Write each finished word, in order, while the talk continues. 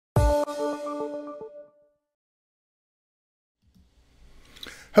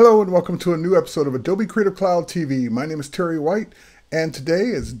Hello and welcome to a new episode of Adobe Creative Cloud TV. My name is Terry White and today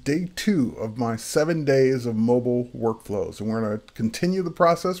is day 2 of my 7 days of mobile workflows. And we're going to continue the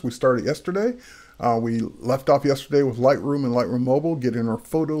process we started yesterday. We left off yesterday with Lightroom and Lightroom Mobile, getting our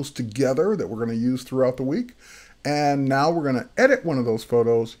photos together that we're going to use throughout the week. And now we're going to edit one of those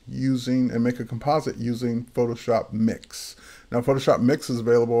photos using and make a composite using Photoshop Mix. Now, Photoshop Mix is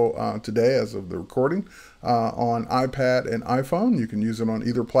available today as of the recording on iPad and iPhone. You can use it on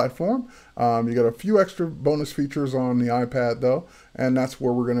either platform. You got a few extra bonus features on the iPad though, and that's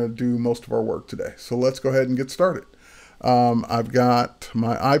where we're going to do most of our work today. So let's go ahead and get started. I've got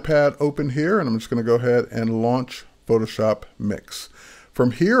my iPad open here, and I'm just going to go ahead and launch Photoshop Mix.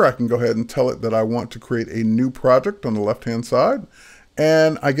 From here, I can go ahead and tell it that I want to create a new project on the left-hand side.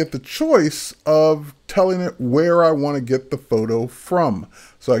 And I get the choice of telling it where I want to get the photo from.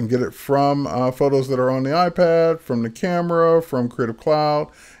 So I can get it from photos that are on the iPad, from the camera, from Creative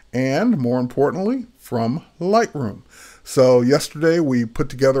Cloud, and more importantly, from Lightroom. So yesterday we put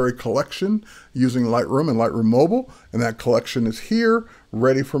together a collection using Lightroom and Lightroom Mobile, and that collection is here,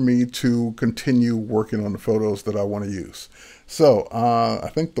 ready for me to continue working on the photos that I want to use. So I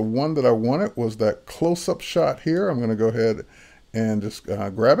think the one that I wanted was that close-up shot here. I'm going to go ahead and just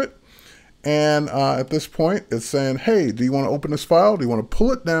grab it. And at this point, it's saying, hey, do you want to open this file? Do you want to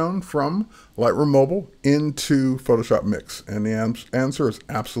pull it down from Lightroom Mobile into Photoshop Mix? And the answer is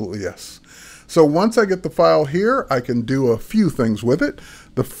absolutely yes. So once I get the file here, I can do a few things with it.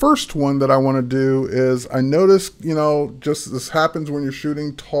 The first one that I want to do is, I notice, just this happens when you're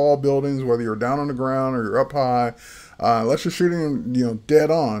shooting tall buildings, whether you're down on the ground or you're up high, unless you're shooting,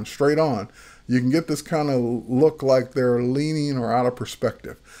 dead on, straight on, you can get this kind of look like they're leaning or out of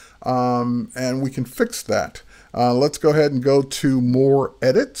perspective. And we can fix that. Let's go ahead and go to more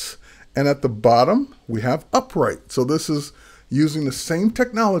edits. And at the bottom, we have upright. So this is using the same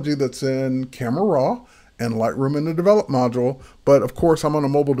technology that's in Camera Raw and Lightroom in the Develop module. But of course, I'm on a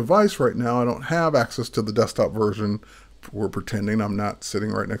mobile device right now. I don't have access to the desktop version. We're pretending I'm not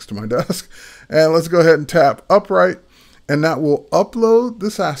sitting right next to my desk. And let's go ahead and tap upright. And that will upload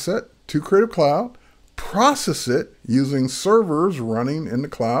this asset to Creative Cloud, process it using servers running in the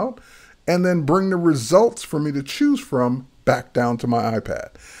cloud, and then bring the results for me to choose from back down to my iPad.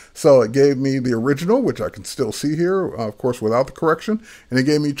 So it gave me the original, which I can still see here, of course, without the correction. And it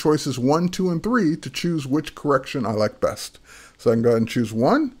gave me choices 1, 2, and 3 to choose which correction I like best. So I can go ahead and choose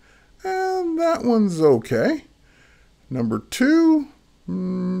 1, and that one's okay. Number 2,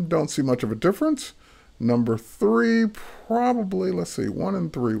 don't see much of a difference. Number 3, probably, let's see, 1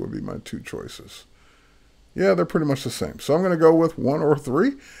 and 3 would be my 2 choices. Yeah, they're pretty much the same. So I'm going to go with 1 or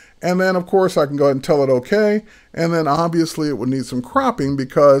 3. And then, of course, I can go ahead and tell it OK. And then, obviously, it would need some cropping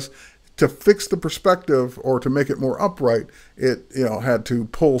because to fix the perspective or to make it more upright, it had to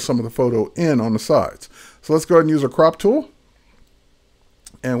pull some of the photo in on the sides. So let's go ahead and use a crop tool.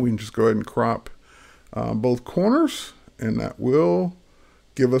 And we can just go ahead and crop both corners. And that will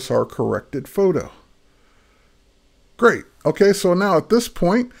give us our corrected photo. Great. Okay, so now at this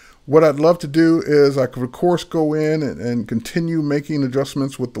point, what I'd love to do is I could, of course, go in and continue making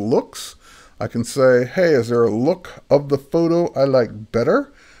adjustments with the looks. I can say, hey, is there a look of the photo I like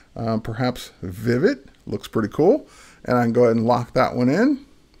better? Perhaps vivid. Looks pretty cool. And I can go ahead and lock that one in.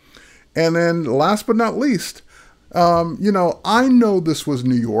 And then last but not least, I know this was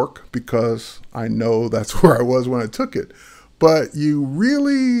New York because I know that's where I was when I took it. But you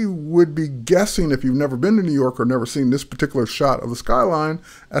really would be guessing, if you've never been to New York or never seen this particular shot of the skyline,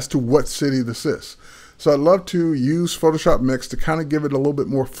 as to what city this is. So I'd love to use Photoshop Mix to kind of give it a little bit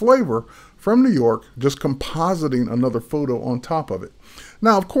more flavor from New York, just compositing another photo on top of it.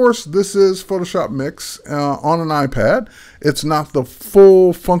 Now, of course, this is Photoshop Mix on an iPad. It's not the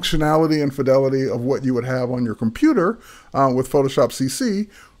full functionality and fidelity of what you would have on your computer with Photoshop CC,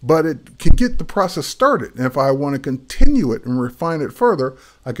 but it can get the process started. And if I want to continue it and refine it further,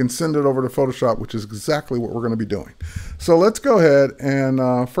 I can send it over to Photoshop, which is exactly what we're going to be doing. So let's go ahead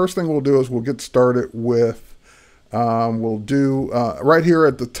and first thing we'll do is we'll get started with, we'll do right here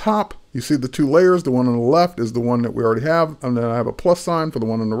at the top, you see the 2 layers. The one on the left is the one that we already have, and then I have a plus sign for the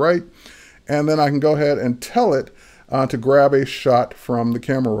one on the right. And then I can go ahead and tell it to grab a shot from the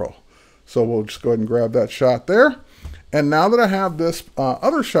camera roll. So we'll just go ahead and grab that shot there. And now that I have this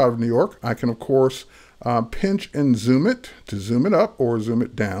other shot of New York, I can, of course, pinch and zoom it to zoom it up or zoom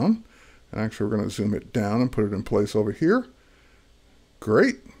it down. And actually, we're going to zoom it down and put it in place over here.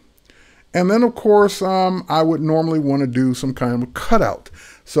 Great. And then, of course, I would normally want to do some kind of cutout.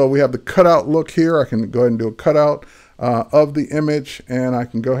 So we have the cutout look here. I can go ahead and do a cutout of the image, and I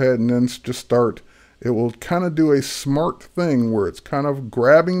can go ahead and then just start it will kind of do a smart thing where it's kind of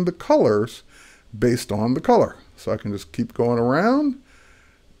grabbing the colors based on the color. So I can just keep going around,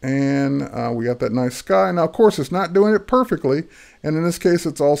 and we got that nice sky. Now, of course, it's not doing it perfectly, and in this case,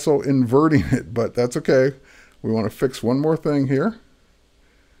 it's also inverting it, but that's okay. We want to fix one more thing here.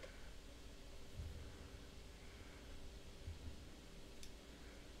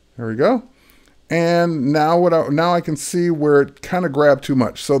 There we go. And now now I can see where it kind of grabbed too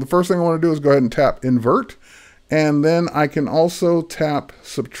much. So the first thing I want to do is go ahead and tap invert, and then I can also tap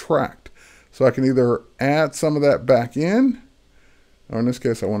subtract. So I can either add some of that back in, or in this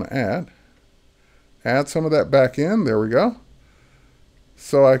case I want to add some of that back in. There we go.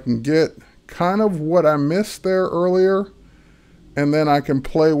 So I can get kind of what I missed there earlier, and then I can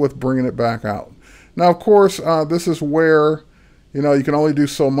play with bringing it back out. Now, of course, this is where, you know, you can only do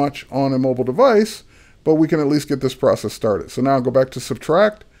so much on a mobile device, but we can at least get this process started. So now I'll go back to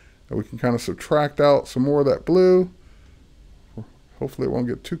subtract, and we can kind of subtract out some more of that blue. Hopefully it won't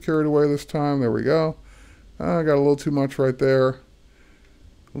get too carried away this time. There we go. I got a little too much right there.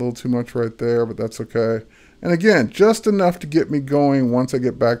 A little too much right there, but that's okay. And again, just enough to get me going once I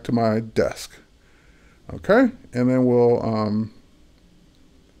get back to my desk. Okay, and then we'll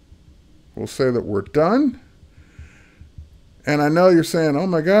say that we're done. And I know you're saying, oh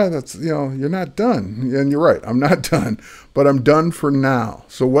my God, that's, you know, you're not done. And you're right, I'm not done, but I'm done for now.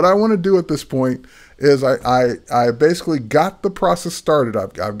 So what I want to do at this point is I basically got the process started.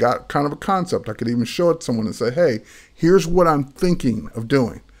 I've got kind of a concept. I could even show it to someone and say, hey, here's what I'm thinking of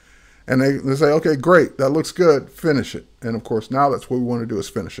doing. And they say, okay, great, that looks good, finish it. And of course, now that's what we want to do, is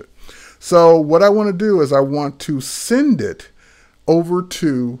finish it. So what I want to do is I want to send it over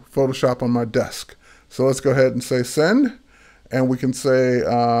to Photoshop on my desk. So let's go ahead and say send. And we can say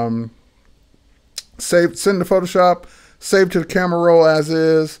send to Photoshop, save to the camera roll as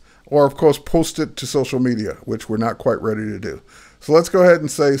is, or of course post it to social media, which we're not quite ready to do. So let's go ahead and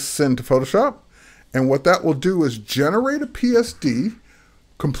say send to Photoshop. And what that will do is generate a PSD,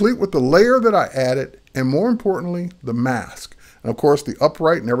 complete with the layer that I added, and more importantly, the mask. And of course, the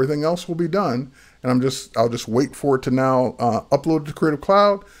upright and everything else will be done. And I'll just wait for it to now upload to Creative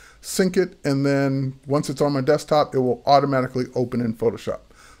Cloud, sync it, and then once it's on my desktop, it will automatically open in Photoshop.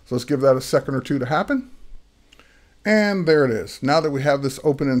 So let's give that a second or two to happen. And there it is. Now that we have this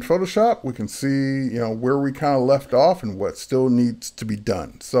open in Photoshop, we can see, you know, where we kind of left off and what still needs to be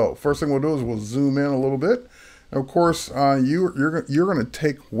done. So first thing we'll do is we'll zoom in a little bit. And of course, you're going to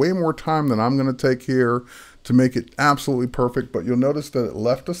take way more time than I'm going to take here to make it absolutely perfect. But you'll notice that it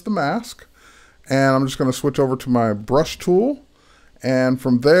left us the mask. And I'm just going to switch over to my brush tool. And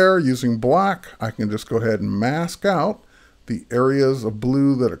from there, using black, I can just go ahead and mask out the areas of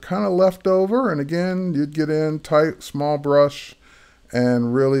blue that are kind of left over. And again, you'd get in tight, small brush,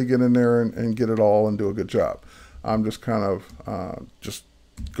 and really get in there and get it all and do a good job. I'm just kind of just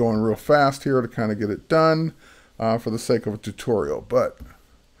going real fast here to kind of get it done for the sake of a tutorial. But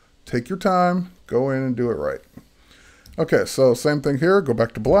take your time, go in and do it right. Okay, so same thing here, go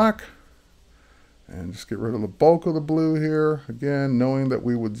back to black. And just get rid of the bulk of the blue here. Again, knowing that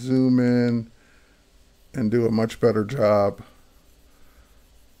we would zoom in and do a much better job.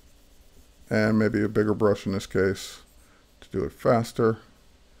 And maybe a bigger brush in this case to do it faster.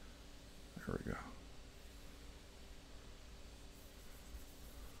 There we go.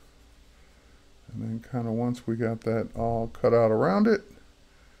 And then kind of once we got that all cut out around it,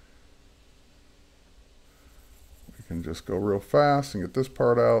 we can just go real fast and get this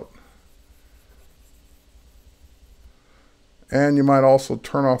part out. And you might also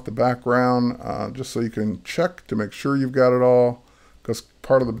turn off the background just so you can check to make sure you've got it all, because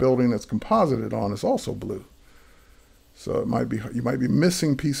part of the building that's composited on is also blue. So it might be, you might be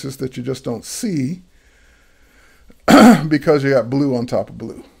missing pieces that you just don't see because you got blue on top of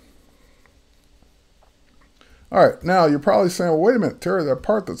blue. All right, now you're probably saying, well, wait a minute, Terry, that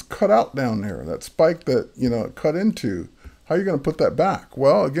part that's cut out down there, that spike that, you know, it cut into, how are you going to put that back?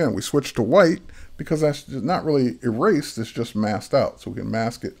 Well, again, we switched to white, because that's not really erased, it's just masked out. So we can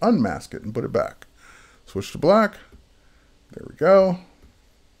mask it, unmask it, and put it back. Switch to black. There we go.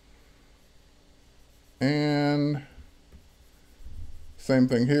 And same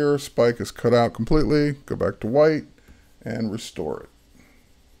thing here, spike is cut out completely. Go back to white and restore it.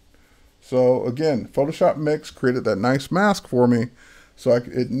 So again, Photoshop Mix created that nice mask for me. So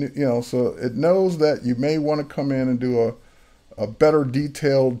so it knows that you may want to come in and do a better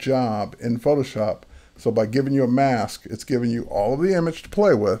detailed job in Photoshop. So by giving you a mask, it's giving you all of the image to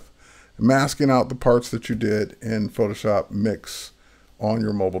play with, masking out the parts that you did in Photoshop Mix on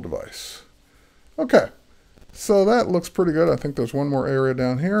your mobile device. Okay, so that looks pretty good. I think there's one more area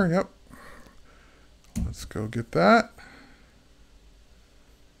down here. Yep. Let's go get that.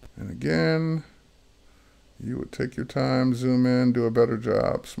 And again, you would take your time, zoom in, do a better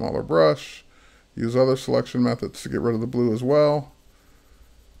job. Smaller brush. Use other selection methods to get rid of the blue as well.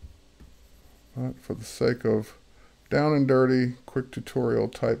 But for the sake of down and dirty, quick tutorial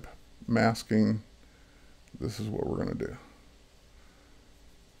type masking, this is what we're going to do.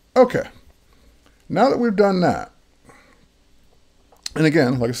 Okay. Now that we've done that, and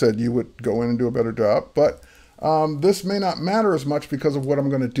again, like I said, you would go in and do a better job, but this may not matter as much because of what I'm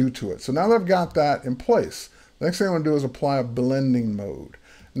going to do to it. So now that I've got that in place, the next thing I'm going to do is apply a blending mode.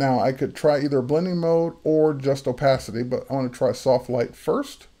 Now I could try either a blending mode or just opacity, but I want to try soft light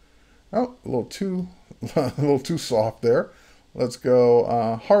first. Oh, a little too soft there. Let's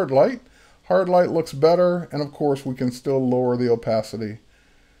go hard light. Hard light looks better, and of course we can still lower the opacity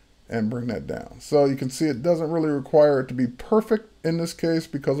and bring that down. So you can see it doesn't really require it to be perfect in this case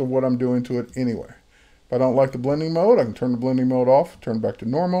because of what I'm doing to it anyway. If I don't like the blending mode, I can turn the blending mode off, turn back to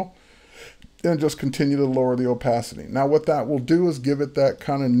normal, and just continue to lower the opacity. Now what that will do is give it that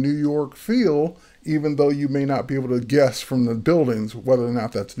kind of New York feel, even though you may not be able to guess from the buildings whether or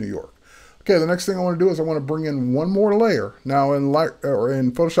not that's New York. Okay, the next thing I want to do is I want to bring in one more layer. Now in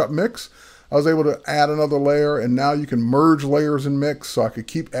Photoshop Mix, I was able to add another layer, and now you can merge layers in Mix, so I could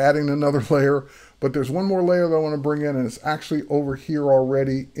keep adding another layer. But there's one more layer that I want to bring in, and it's actually over here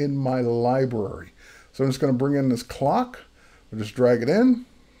already in my library. So I'm just going to bring in this clock. I'll just drag it in.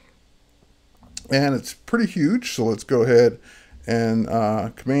 And it's pretty huge, so let's go ahead and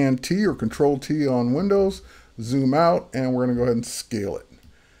Command T or Control T on Windows, zoom out, and we're going to go ahead and scale it.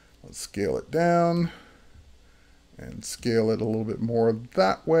 Let's scale it down and scale it a little bit more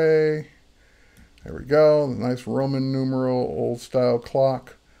that way. There we go, nice Roman numeral, old style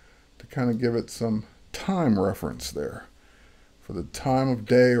clock to kind of give it some time reference there for the time of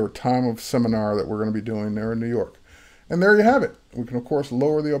day or time of seminar that we're going to be doing there in New York. And there you have it. We can, of course,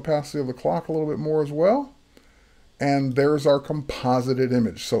 lower the opacity of the clock a little bit more as well. And there's our composited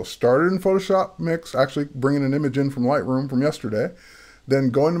image. So started in Photoshop Mix, actually bringing an image in from Lightroom from yesterday. Then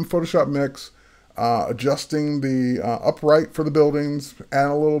going to Photoshop Mix, adjusting the upright for the buildings, add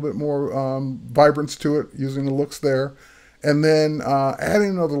a little bit more vibrance to it using the looks there. And then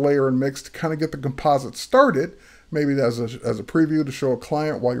adding another layer in Mix to kind of get the composite started. Maybe as a preview to show a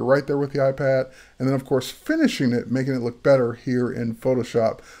client while you're right there with the iPad. And then, of course, finishing it, making it look better here in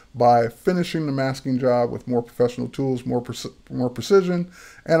Photoshop by finishing the masking job with more professional tools, more precision.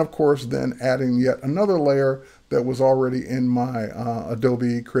 And, of course, then adding yet another layer that was already in my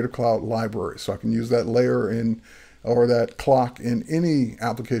Adobe Creative Cloud library. So I can use that layer in, or that clock in any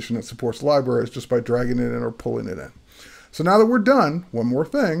application that supports libraries just by dragging it in or pulling it in. So now that we're done, one more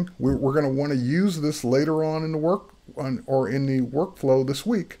thing, we're going to want to use this later on in the workflow this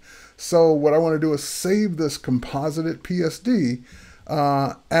week. So what I want to do is save this composited PSD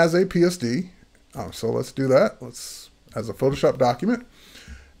as a PSD. So let's do that. As a Photoshop document.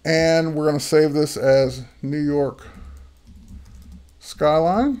 And we're going to save this as New York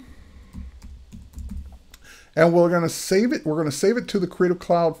skyline. And we're going to save it. We're going to save it to the Creative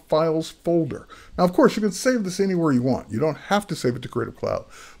Cloud Files folder. Now, of course, you can save this anywhere you want. You don't have to save it to Creative Cloud.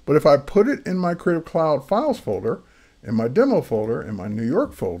 But if I put it in my Creative Cloud Files folder, in my demo folder, in my New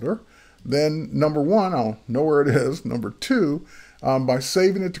York folder, then number one, I'll know where it is. Number two, by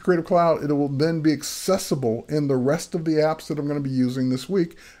saving it to Creative Cloud, it will then be accessible in the rest of the apps that I'm going to be using this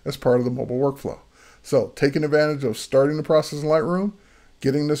week as part of the mobile workflow. So taking advantage of starting the process in Lightroom,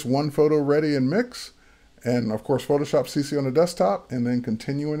 getting this one photo ready in Mix, and of course Photoshop CC on the desktop, and then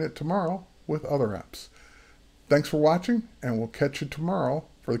continuing it tomorrow with other apps. Thanks for watching, and we'll catch you tomorrow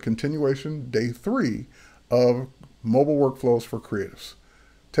for the continuation, day 3 of mobile workflows for creatives.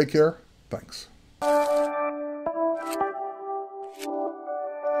 Take care. Thanks.